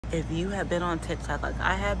If you have been on TikTok like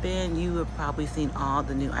I have been, you have probably seen all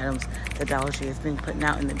the new items that Dollar Tree has been putting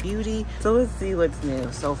out in the beauty. So let's see what's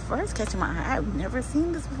new. So first, catching my eye, I've never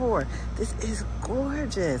seen this before. This is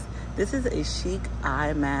gorgeous. This is a chic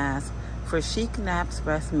eye mask for chic naps,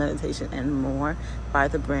 rest, meditation, and more by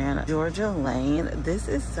the brand Georgia Lane. This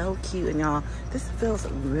is so cute, and y'all, this feels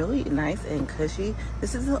really nice and cushy.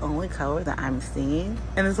 This is the only color that I'm seeing.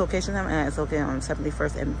 In this location I'm at, it's located on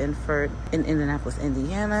 71st and Benford in Indianapolis,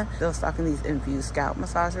 Indiana. They're stocking these infused scalp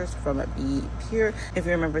massagers from a Be Pure. If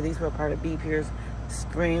you remember, these were part of Be Pure's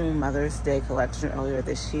Spring Mother's Day collection earlier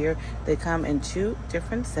this year. They come in 2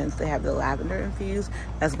 different scents. They have the lavender infused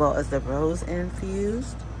as well as the rose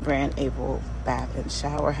infused. Brand April Bath and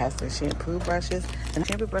Shower has their shampoo brushes, and the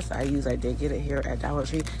shampoo brush I use, I did get it here at Dollar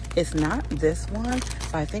Tree. It's not this one,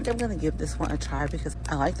 but I think I'm gonna give this one a try because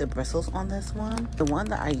I like the bristles on this one. The one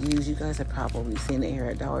that I use, you guys have probably seen it here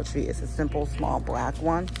at Dollar Tree. It's a simple small black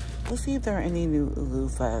one. Let's see if there are any new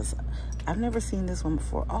loofahs. I've never seen this one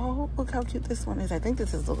before. Oh, look how cute this one is. I think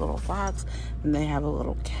this is a little fox, and they have a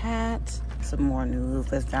little cat. Some more new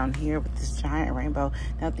loofahs down here with this giant rainbow.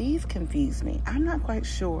 Now, these confuse me. I'm not quite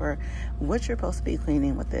sure what you're supposed to be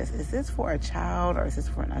cleaning with this. Is this for a child or is this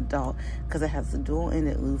for an adult? Because it has the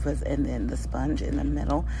dual-ended loofahs and then the sponge in the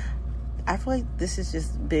middle. I feel like this is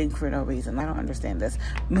just big for no reason. I don't understand this.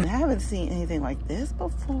 I haven't seen anything like this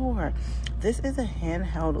before. This is a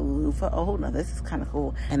handheld loofah. Oh, no, this is kind of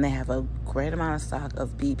cool. And they have a great amount of stock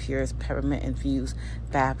of Be Pure's peppermint infused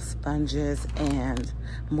bath sponges and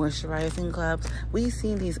moisturizing gloves. We've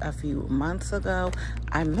seen these a few months ago.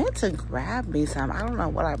 I meant to grab me some. I don't know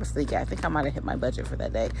what I was thinking. I think I might have hit my budget for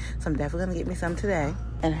that day. So I'm definitely going to get me some today.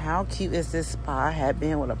 And how cute is this spa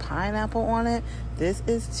headband with a pineapple on it? This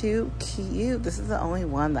is too cute. This is the only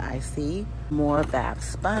one that I see. More bath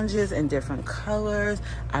sponges in different colors.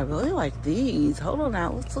 I really like these. Hold on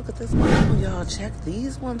now. Let's look at this one. Oh, y'all, check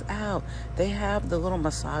these ones out. They have the little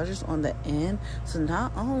massagers on the end. So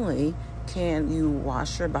not only can you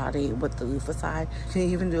wash your body with the loofah side, you can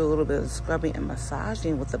even do a little bit of scrubbing and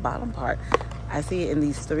massaging with the bottom part. I see it in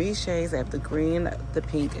these 3 shades. I have the green, the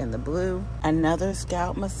pink, and the blue. Another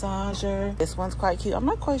scalp massager. This one's quite cute. I'm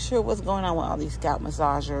not quite sure what's going on with all these scalp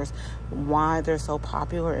massagers, why they're so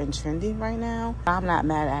popular and trendy right now. I'm not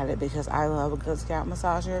mad at it because I love a good scalp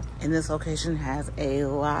massager. And this location has a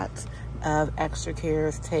lot of extra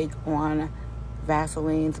cares take on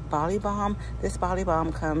Vaseline's body balm. This body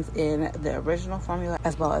balm comes in the original formula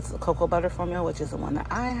as well as the cocoa butter formula, which is the one that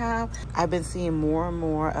I have. I've been seeing more and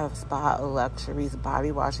more of Spa Luxury's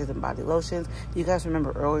body washes and body lotions. You guys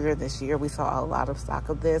remember earlier this year we saw a lot of stock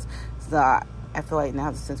of this. So I feel like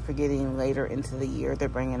now, since we're getting later into the year, they're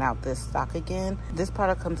bringing out this stock again. This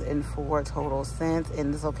product comes in 4 total scents,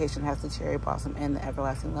 and this location has the cherry blossom and the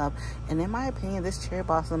everlasting love. And in my opinion, this cherry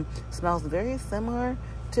blossom smells very similar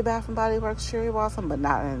to Bath & Body Works Cherry Blossom, but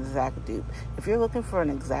not an exact dupe. If you're looking for an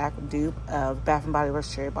exact dupe of Bath & Body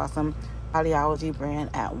Works Cherry Blossom Bodyology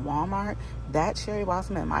brand at Walmart, that Cherry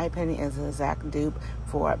Blossom, in my opinion, is the exact dupe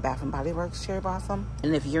for Bath & Body Works Cherry Blossom.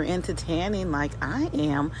 And if you're into tanning like I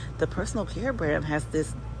am, the Personal Care brand has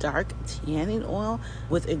this dark tanning oil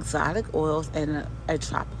with exotic oils and a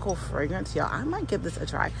tropical fragrance. Y'all, I might give this a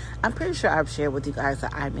try. I'm pretty sure I've shared with you guys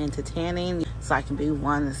that I'm into tanning so I can be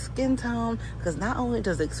one skin tone, because not only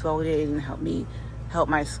does exfoliating help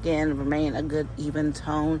my skin remain a good even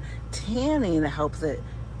tone, tanning helps it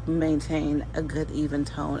maintain a good even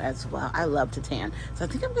tone as well. I love to tan, so I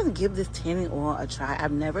think I'm going to give this tanning oil a try.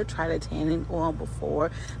 I've never tried a tanning oil before,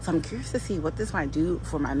 so I'm curious to see what this might do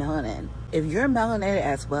for my melanin. If you're melanated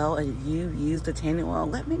as well and you use the tanning oil,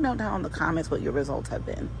 let me know down in the comments what your results have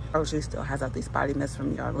been. Grocery still has out these body mists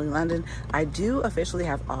from Yardley London. I do officially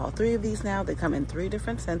have all 3 of these now. They come in 3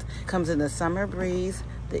 different scents. Comes in the Summer Breeze,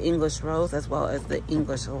 the English Rose, as well as the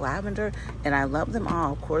English Lavender, and I love them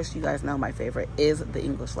all. Of course, you guys know my favorite is the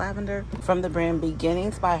English Lavender. From the brand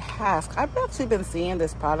Beginnings by Hask, I've actually been seeing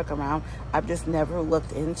this product around. I've just never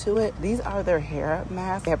looked into it. These are their hair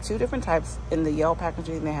masks. They have 2 different types. In the yellow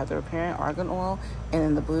packaging, they have the repairing argan oil, and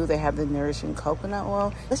in the blue, they have the nourishing coconut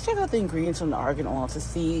oil. Let's check out the ingredients from the argan oil to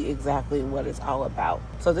see exactly what it's all about.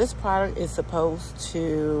 So this product is supposed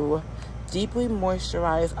to deeply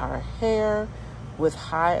moisturize our hair with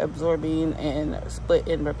high absorbing and split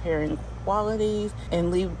and repairing qualities,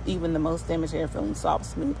 and leave even the most damaged hair feeling soft,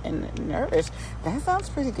 smooth, and nourished. That sounds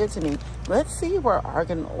pretty good to me. Let's see where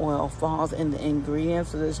argan oil falls in the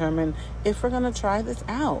ingredients to determine if we're going to try this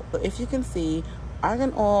out. But if you can see,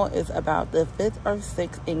 argan oil is about the 5th or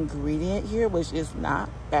 6th ingredient here, which is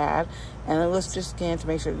not bad. and it looks your skin to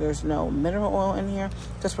make sure there's no mineral oil in here.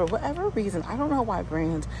 Because for whatever reason, I don't know why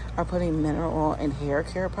brands are putting mineral oil in hair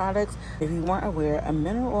care products. If you weren't aware, a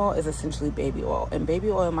mineral oil is essentially baby oil, and baby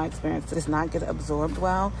oil in my experience does not get absorbed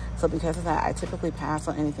well. So because of that, I typically pass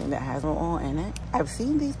on anything that has mineral oil in it. I've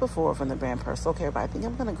seen these before from the brand Personal Care, but I think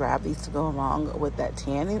I'm going to grab these to go along with that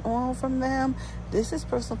tanning oil from them. This is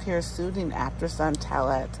Personal Care Soothing After Sun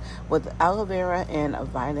Towelette with aloe vera and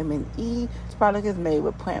vitamin E. This product is made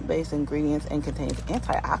with plant-based ingredients and contains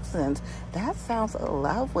antioxidants. That sounds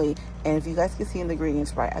lovely. And if you guys can see in the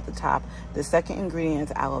ingredients right at the top, the second ingredient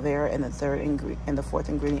is aloe vera, and the fourth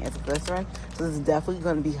ingredient is glycerin. So this is definitely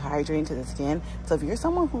going to be hydrating to the skin. So if you're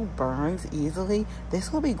someone who burns easily,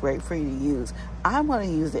 this will be great for you to use. I want to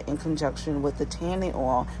use it in conjunction with the tanning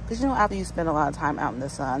oil, because you know, after you spend a lot of time out in the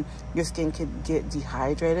sun, your skin could get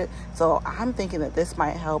dehydrated. So I'm thinking that this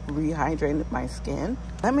might help rehydrate my skin.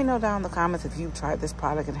 Let me know down in the comments if you've tried this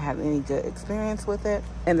product and had any good experience with it.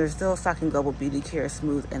 And they're still stocking Global Beauty Care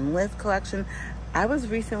Smooth and Lift collection. I was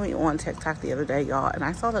recently on TikTok the other day, y'all, and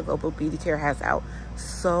I saw that Global Beauty Care has out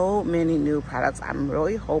so many new products. I'm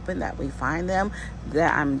really hoping that we find them,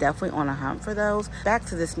 that I'm definitely on a hunt for those. Back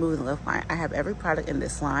to the Smooth and Lift line. I have every product in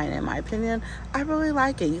this line. In my opinion, I really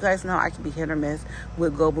like it. You guys know I can be hit or miss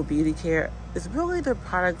with Global Beauty Care. It's really the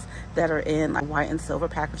products that are in like white and silver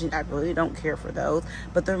packaging. I really don't care for those,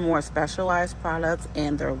 but they're more specialized products,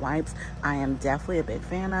 and their wipes I am definitely a big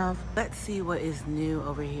fan of. Let's see what is new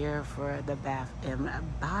over here for the Bath and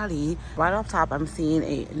Body. Right off top, I'm seeing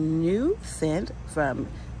a new scent from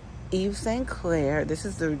Yves St. Clair. This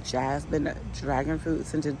is their Jasmine Dragon Fruit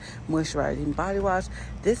Scented Moisturizing Body Wash.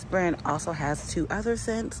 This brand also has two other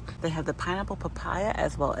scents. They have the Pineapple Papaya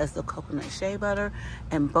as well as the Coconut Shea Butter.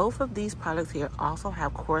 And both of these products here also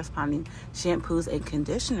have corresponding shampoos and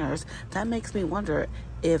conditioners. That makes me wonder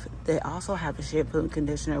if they also have a shampoo and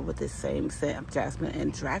conditioner with the same scent of jasmine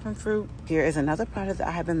and dragon fruit. Here is another product that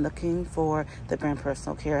I have been looking for. The brand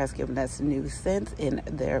Personal Care has given us new scents in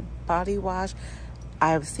their body wash.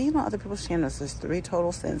 I've seen on other people's channels, there's 3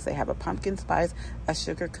 total scents. They have a pumpkin spice, a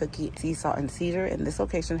sugar cookie, sea salt, and cedar. And this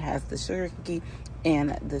location has the sugar cookie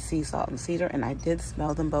and the sea salt and cedar, and I did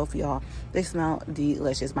smell them both, y'all. They smell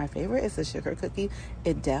delicious. My favorite is the sugar cookie.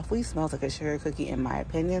 It definitely smells like a sugar cookie in my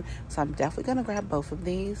opinion, so I'm definitely gonna grab both of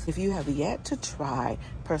these. If you have yet to try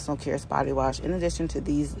Personal Care's body wash, in addition to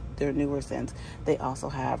these, their newer scents, they also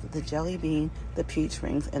have the jelly bean, the peach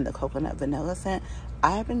rings, and the coconut vanilla scent.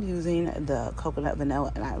 I've been using the coconut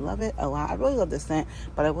vanilla and I love it a lot. I really love the scent,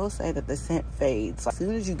 but I will say that the scent fades. So as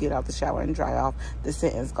soon as you get out the shower and dry off, the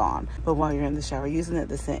scent is gone. But while you're in the shower using it,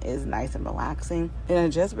 the scent is nice and relaxing. And I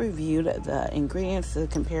just reviewed the ingredients to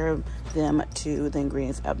compare them to the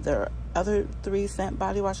ingredients of their other 3 scent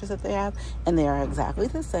body washes that they have, and they are exactly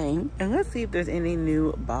the same. And let's see if there's any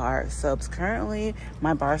new bar soaps. Currently,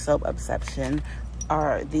 my bar soap obsession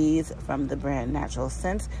are these from the brand Natural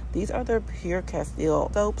Scents. These are their Pure Castile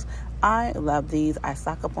soaps. I love these. I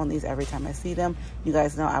stock up on these every time I see them. You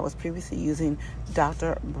guys know I was previously using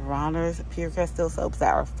Dr. Bronner's Pure Castile soaps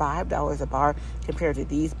that are $5 a bar compared to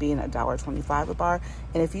these being $1.25 a bar.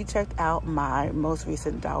 And if you checked out my most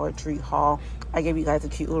recent Dollar Tree haul, I gave you guys a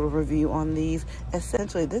cute little review on these.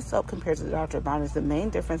 Essentially, this soap compared to the Dr. Bronner's, the main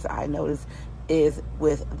difference that I noticed is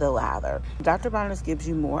with the lather. Dr. Bronner's gives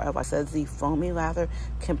you more of a sudsy, foamy lather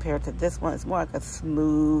compared to this one. It's more like a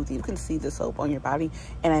smooth, you can see the soap on your body,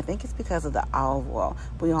 and I think it's because of the olive oil.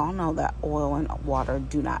 We all know that oil and water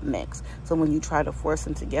do not mix. So when you try to force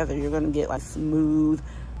them together, you're gonna get like smooth,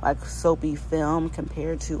 like soapy film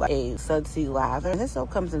compared to like a sudsy lather. And this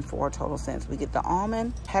soap comes in 4 total scents. We get the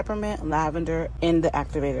almond, peppermint, lavender, and the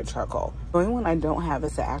activated charcoal. The only one I don't have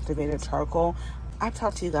is the activated charcoal. I've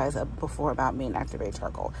talked to you guys before about me and activated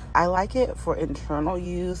charcoal. I like it for internal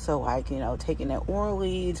use, so like, you know, taking it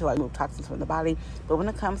orally to like remove toxins from the body. But when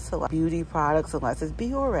it comes to like beauty products, unless it's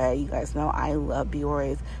Biore, you guys know I love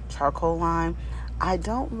Biore's charcoal line. I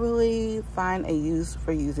don't really find a use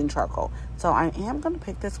for using charcoal. So I am gonna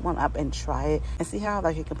pick this one up and try it and see how I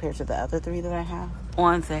like it compared to the other 3 that I have.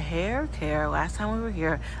 On to hair care. Last time we were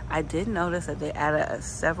here, I did notice that they added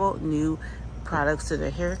several new products to the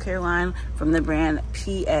hair care line from the brand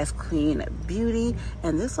PS Clean Beauty,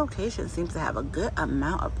 and this location seems to have a good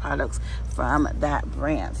amount of products from that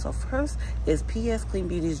brand. So first is PS Clean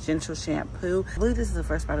Beauty's Gentle Shampoo. I believe this is the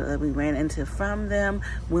first product that we ran into from them.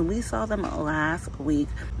 When we saw them last week,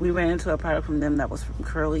 we ran into a product from them that was from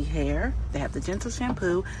curly hair. They have the Gentle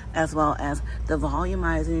Shampoo as well as the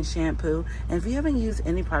Volumizing Shampoo. And if you haven't used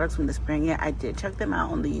any products from this brand yet, I did check them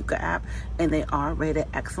out on the Yuka app, and they are rated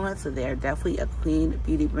excellent, so they are definitely definitely a clean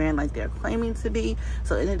beauty brand like they're claiming to be.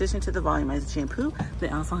 So in addition to the volumizing shampoo, they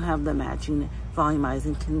also have the matching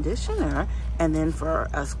volumizing conditioner. And then for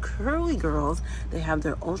us curly girls, they have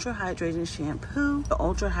their ultra hydrating shampoo, the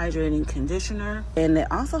ultra hydrating conditioner, and they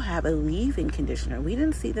also have a leave-in conditioner. We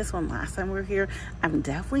didn't see this one last time we were here. I'm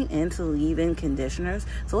definitely into leave-in conditioners.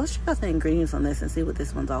 So let's check out the ingredients on this and see what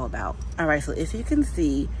this one's all about. All right, so if you can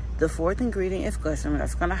see, the fourth ingredient is glycerin.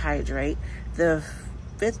 That's going to hydrate. The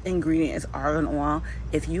fifth ingredient is argan oil.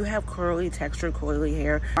 If you have curly, textured, coily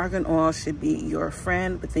hair, argan oil should be your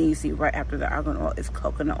friend. But then you see right after the argan oil is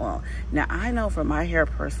coconut oil. Now, I know for my hair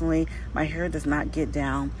personally, my hair does not get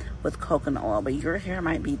down with coconut oil, but your hair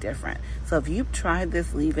might be different. So if you've tried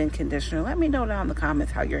this leave-in conditioner, let me know down in the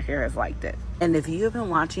comments how your hair has liked it. And if you have been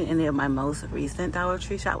watching any of my most recent Dollar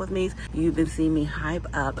Tree Shop With Me's, you've been seeing me hype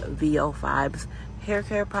up VO5's hair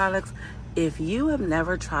care products. If you have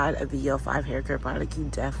never tried a VO5 hair care product, you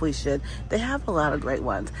definitely should. They have a lot of great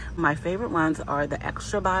ones. My favorite ones are the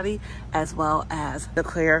Extra Body as well as the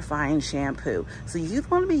clarifying shampoo. So you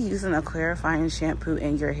want to be using a clarifying shampoo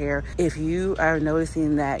in your hair if you are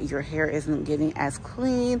noticing that your hair isn't getting as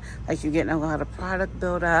clean, like you're getting a lot of product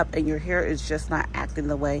buildup and your hair is just not acting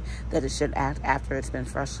the way that it should act after it's been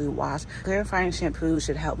freshly washed. Clarifying shampoo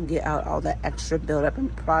should help get out all the extra buildup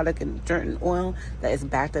and product and dirt and oil that is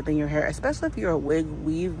backed up in your hair, especially if you're a wig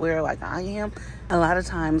weave wearer like I am. A lot of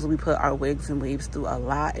times we put our wigs and weaves through a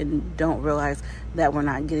lot and don't realize that we're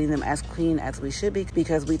not getting them as clean as we should be,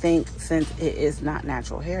 because we think since it is not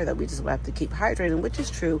natural hair that we just have to keep hydrating, which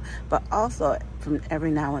is true, but also from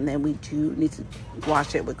every now and then we do need to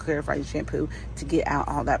wash it with clarifying shampoo to get out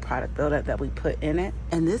all that product buildup that we put in it.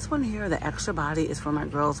 And this one here, the Extra Body, is for my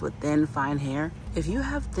girls with thin, fine hair. If you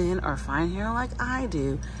have thin or fine hair like I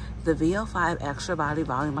do, the VO5 Extra Body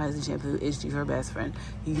Volumizing Shampoo is your best friend.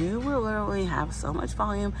 You will literally have so much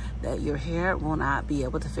volume that your hair will not be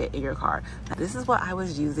able to fit in your car. Now, this is what I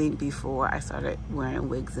was using before I started wearing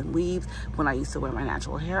wigs and weaves. When I used to wear my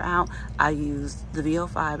natural hair out, I used the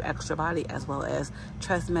VO5 Extra Body as well as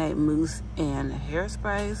Tresemme mousse and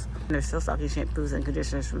hairsprays. And they're still stocking shampoos and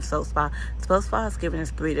conditioners from Soap Spa. Soap Spa is giving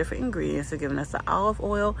us 3 different ingredients. They're giving us the olive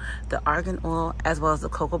oil, the argan oil, as well as the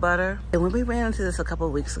cocoa butter. And when we ran into this a couple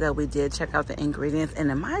of weeks ago, we did check out the ingredients,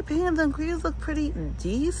 and in my opinion, the ingredients look pretty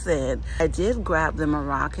decent. I did grab the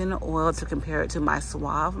Moroccan oil to compare it to my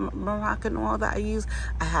Suave Moroccan oil that I use.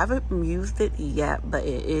 I haven't used it yet, but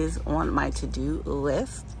it is on my to-do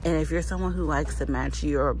list. And if you're someone who likes to match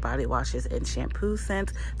your body washes and shampoo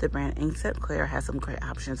scents, the brand Ink St. Clair has some great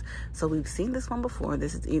options. So we've seen this one before.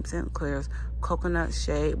 This is Ink St. Clair's coconut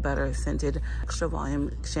shea butter scented extra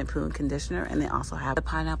volume shampoo and conditioner, and they also have the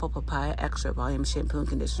pineapple papaya extra volume shampoo and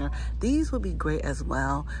conditioner. These would be great as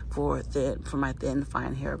well for my thin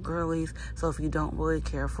fine hair girlies. So if you don't really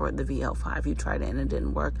care for the VO5, you tried it and it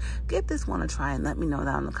didn't work, give this one a try and let me know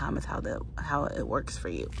down in the comments how it works for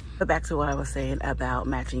you. But back to what I was saying about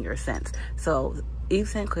matching your scents. So Eve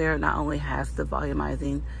St. Clair not only has the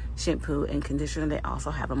volumizing shampoo and conditioner, they also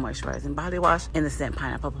have a moisturizing body wash in the scent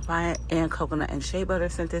pineapple papaya and coconut and shea butter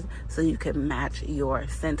scented, so you can match your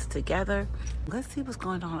scents together. Let's see what's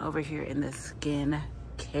going on over here in the skin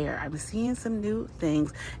care. I'm seeing some new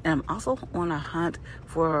things, and I'm also on a hunt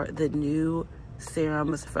for the new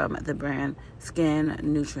serums from the brand Skin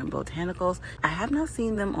Nutrient Botanicals. I have not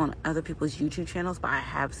seen them on other people's YouTube channels, but I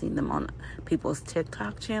have seen them on people's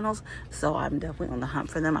TikTok channels, so I'm definitely on the hunt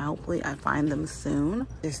for them. Hopefully I find them soon.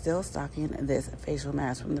 They're still stocking this facial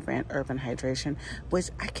mask from the brand Urban Hydration, which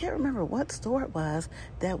I can't remember what store it was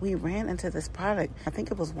that we ran into this product. I think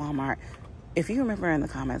it was Walmart. If you remember in the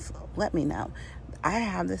comments, let me know. I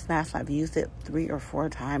have this mask. I've used it 3 or 4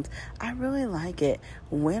 times. I really like it.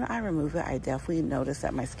 When I remove it, I definitely notice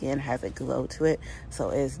that my skin has a glow to it.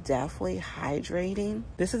 So it's definitely hydrating.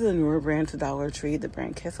 This is a newer brand to Dollar Tree, the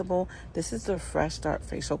brand Kissable. This is the Fresh Start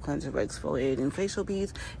Facial Cleanser with Exfoliating Facial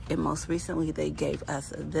Beads. And most recently, they gave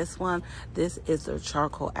us this one. This is their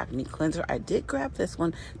Charcoal Acne Cleanser. I did grab this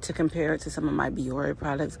one to compare it to some of my Biore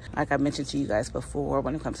products. Like I mentioned to you guys before,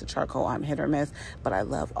 when it comes to charcoal, I'm hit or miss. But I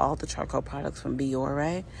love all the charcoal products from Biore.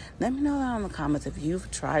 Let me know down in the comments if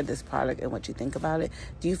you've tried this product and what you think about it.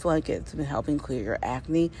 Do you feel like it's been helping clear your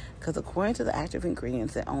acne? Because according to the active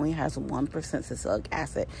ingredients, it only has 1% salicylic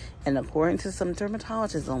acid. And according to some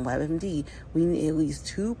dermatologists on WebMD, we need at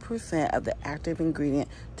least 2% of the active ingredient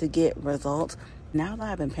to get results. Now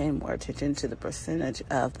that I've been paying more attention to the percentage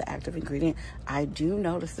of the active ingredient, I do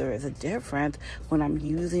notice there is a difference when I'm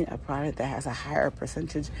using a product that has a higher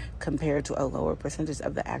percentage compared to a lower percentage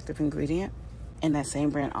of the active ingredient. And that same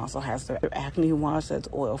brand also has their acne wash that's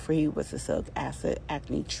oil-free with salicylic acid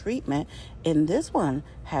acne treatment. And this one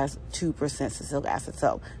has 2% salicylic acid.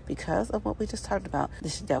 So because of what we just talked about,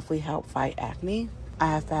 this should definitely help fight acne.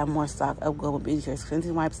 I have found more stock of Global Beauty Care's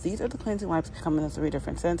cleansing wipes. These are the cleansing wipes coming in 3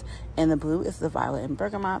 different scents. And the blue is the violet and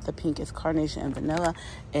bergamot. The pink is carnation and vanilla.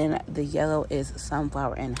 And the yellow is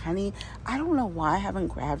sunflower and honey. I don't know why I haven't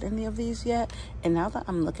grabbed any of these yet. And now that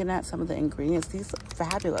I'm looking at some of the ingredients, these look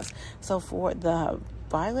fabulous. So for the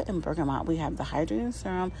violet and bergamot, we have the hydrating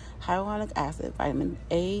serum, hyaluronic acid, vitamin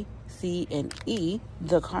A, C, and E.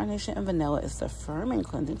 The carnation and vanilla is the firming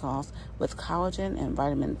cleansing gloss with collagen and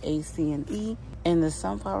vitamin A, C, and E. And the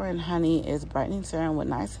sunflower and honey is brightening serum with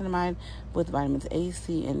niacinamide with vitamins A,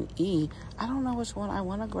 C, and E. I don't know which one I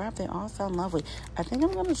want to grab. They all sound lovely. I think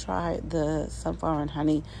I'm going to try the sunflower and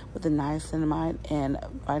honey with the niacinamide and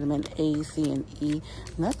vitamin A, C, and E.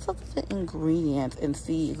 Let's look at the ingredients and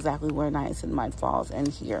see exactly where niacinamide falls in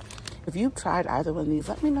here. If you've tried either one of these,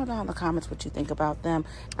 let me know down in the comments what you think about them.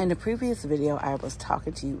 In the previous video, I was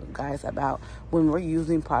talking to you guys about when we're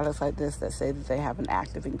using products like this that say that they have an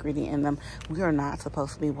active ingredient in them, we are not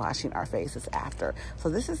supposed to be washing our faces after. So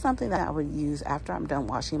this is something that I would use after I'm done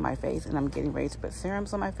washing my face and I'm getting ready to put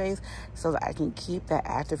serums on my face so that I can keep that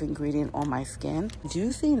active ingredient on my skin. Do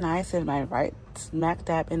you see niacinamide right smack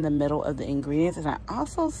dab in the middle of the ingredients? And I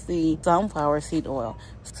also see sunflower seed oil.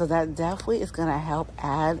 So that definitely is going to help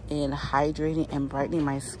add in hydrating and brightening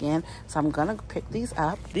my skin. So I'm going to pick these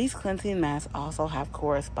up. These cleansing masks also have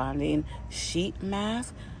corresponding sheet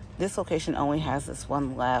masks. This location only has this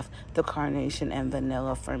one left, the carnation and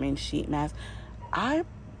vanilla firming sheet mask.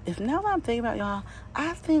 If now that I'm thinking about y'all,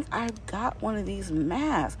 I think I've got one of these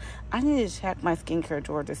masks. I need to check my skincare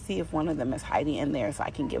drawer to see if one of them is hiding in there so I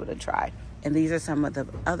can give it a try. And these are some of the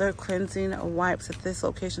other cleansing wipes that this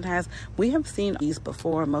location has. We have seen these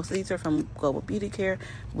before. Most of these are from Global Beauty Care.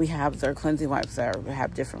 We have their cleansing wipes that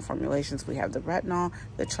have different formulations. We have the retinol,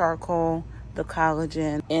 the charcoal, the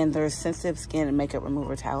collagen, and their sensitive skin and makeup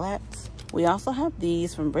remover towelettes. We also have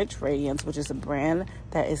these from Rich Radiance, which is a brand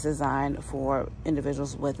that is designed for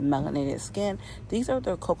individuals with melanated skin. These are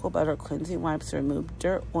their cocoa butter cleansing wipes to remove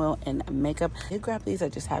dirt, oil, and makeup. I did grab these. I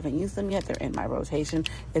just haven't used them yet. They're in my rotation.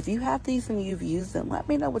 If you have these and you've used them, let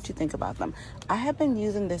me know what you think about them. I have been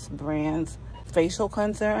using this brand's facial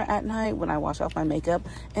cleanser at night when I wash off my makeup,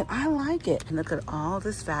 and I like it. And look at all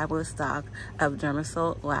this fabulous stock of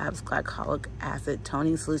Dermasil Labs glycolic acid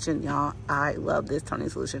toning solution. Y'all, I love this toning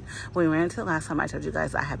solution. When we ran into the last time, I told you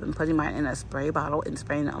guys I have been putting mine in a spray bottle and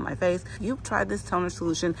spraying it on my face. You've tried this toner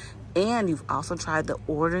solution and you've also tried the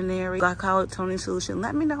ordinary glycolic toning solution.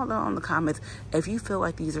 Let me know down in the comments if you feel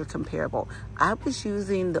like these are comparable. I was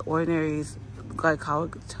using the ordinary's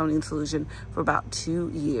glycolic toning solution for about 2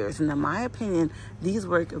 years, and in my opinion these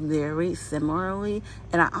work very similarly.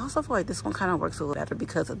 And I also feel like this one kind of works a little better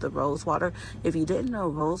because of the rose water. If you didn't know,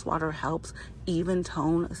 rose water helps even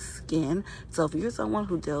tone skin. So if you're someone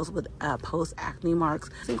who deals with post acne marks,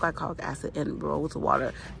 I think glycolic acid and rose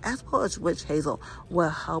water as well as witch hazel will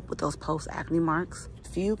help with those post acne marks.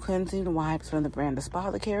 Few cleansing wipes from the brand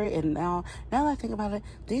Apothecary, and now that I think about it,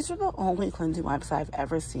 these are the only cleansing wipes I've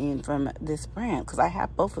ever seen from this brand because I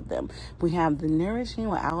have both of them. We have the Nourishing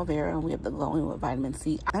with aloe vera and we have the Glowing with vitamin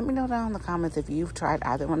C. Let me know down in the comments if you've tried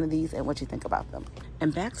either one of these and what you think about them.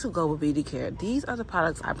 And back to Global Beauty Care, these are the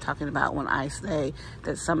products I'm talking about when I say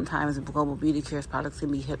that sometimes Global Beauty Care's products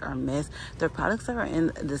can be hit or miss. Their products that are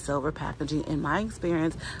in the silver packaging, in my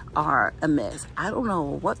experience, are a miss. I don't know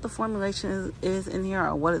what the formulation is in here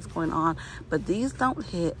or what is going on, but these don't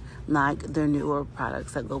hit like their newer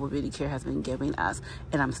products that Global Beauty Care has been giving us.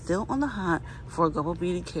 And I'm still on the hunt for Global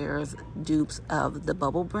Beauty Care's dupes of the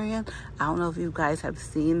Bubble brand. I don't know if you guys have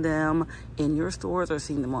seen them in your stores or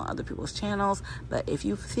seen them on other people's channels, but if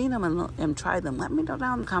you've seen them and tried them, let me know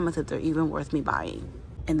down in the comments if they're even worth me buying.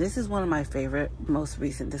 And this is one of my favorite, most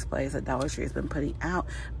recent displays that Dollar Tree has been putting out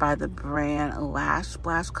by the brand Lash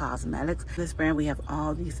Splash Cosmetics. This brand, we have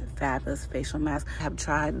all these fabulous facial masks. I have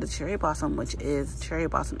tried the Cherry Blossom, which is cherry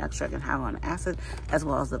blossom extract and hyaluronic acid, as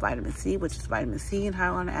well as the vitamin C, which is vitamin C and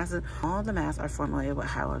hyaluronic acid. All the masks are formulated with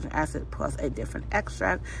hyaluronic acid plus a different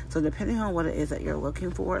extract. So depending on what it is that you're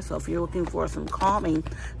looking for, so if you're looking for some calming,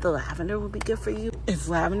 the lavender would be good for you. It's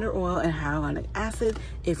lavender oil and hyaluronic acid.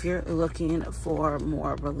 If you're looking for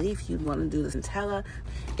more relief, you'd want to do the Centella.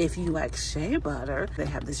 If you like shea butter, they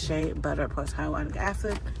have the shea butter plus hyaluronic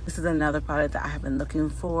acid. This is another product that I have been looking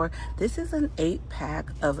for. This is an 8-pack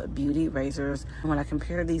of beauty razors. When I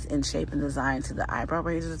compare these in shape and design to the eyebrow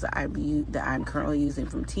razors that I'm currently using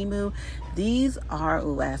from Temu, these are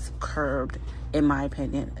less curved in my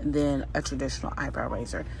opinion than a traditional eyebrow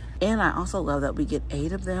razor. And I also love that we get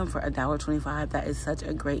 8 of them for $1.25. That is such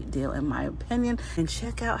a great deal in my opinion. And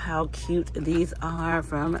check out how cute these are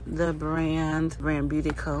from the brand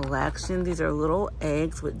Beauty Collection. These are little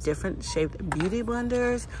eggs with different shaped beauty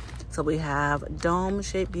blenders. So we have dome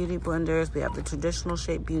shaped beauty blenders, we have the traditional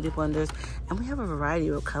shaped beauty blenders, and we have a variety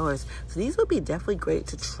of colors. So these would be definitely great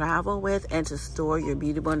to travel with and to store your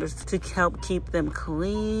beauty blenders to help keep them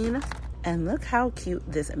clean. And look how cute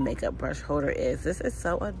this makeup brush holder is. This is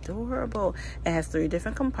so adorable. It has 3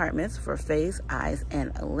 different compartments for face, eyes,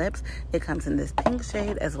 and lips. It comes in this pink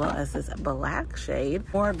shade as well as this black shade.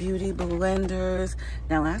 More beauty blenders.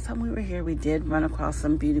 Now, last time we were here, we did run across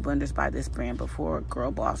some beauty blenders by this brand before,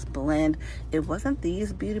 Girl Boss Blend. It wasn't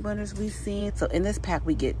these beauty blenders we've seen. So in this pack,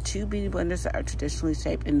 we get 2 beauty blenders that are traditionally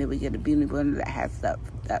shaped, and then we get a beauty blender that has that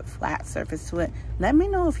flat surface to it. Let me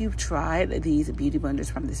know if you've tried these beauty blenders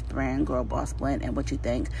from this brand, Girl Boss Blend, and what you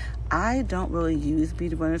think. I don't really use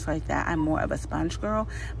beauty blenders like that. I'm more of a sponge girl,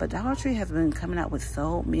 but Dollar Tree has been coming out with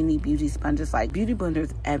so many beauty sponges, like beauty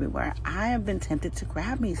blenders everywhere. I have been tempted to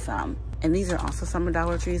grab me some. And these are also some of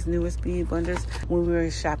Dollar Tree's newest beauty blenders. When we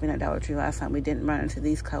were shopping at Dollar Tree last time, we didn't run into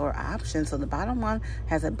these color options. So the bottom one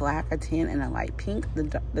has a black, a tan, and a light pink.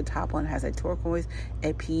 The top one has a turquoise,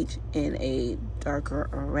 a peach, and a darker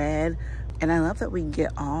red. And I love that we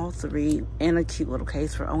get all 3 in a cute little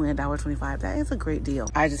case for only $1.25. That is a great deal.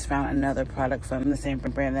 I just found another product from the same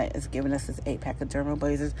brand that is giving us this 8-pack of dermal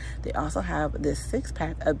blazers. They also have this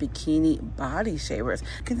 6-pack of bikini body shavers.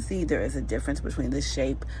 You can see there is a difference between the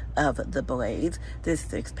shape of the blades. This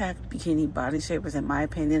 6-pack bikini body shavers, in my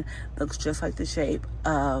opinion, looks just like the shape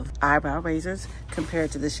of eyebrow razors compared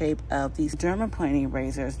to the shape of these dermaplaning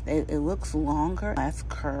razors. It looks longer, less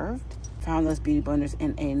curved. Found those beauty blenders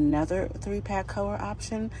in another 3-pack color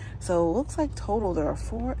option. So it looks like total there are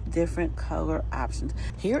 4 different color options.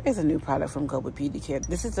 Here is a new product from Global Beauty Care.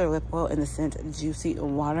 This is their lip oil in the scent Juicy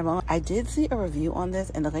Watermelon. I did see a review on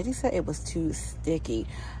this and the lady said it was too sticky.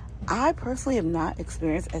 I personally have not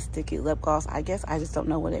experienced a sticky lip gloss. I guess I just don't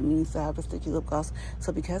know what it means to have a sticky lip gloss.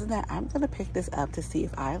 So because of that, I'm gonna pick this up to see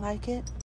if I like it.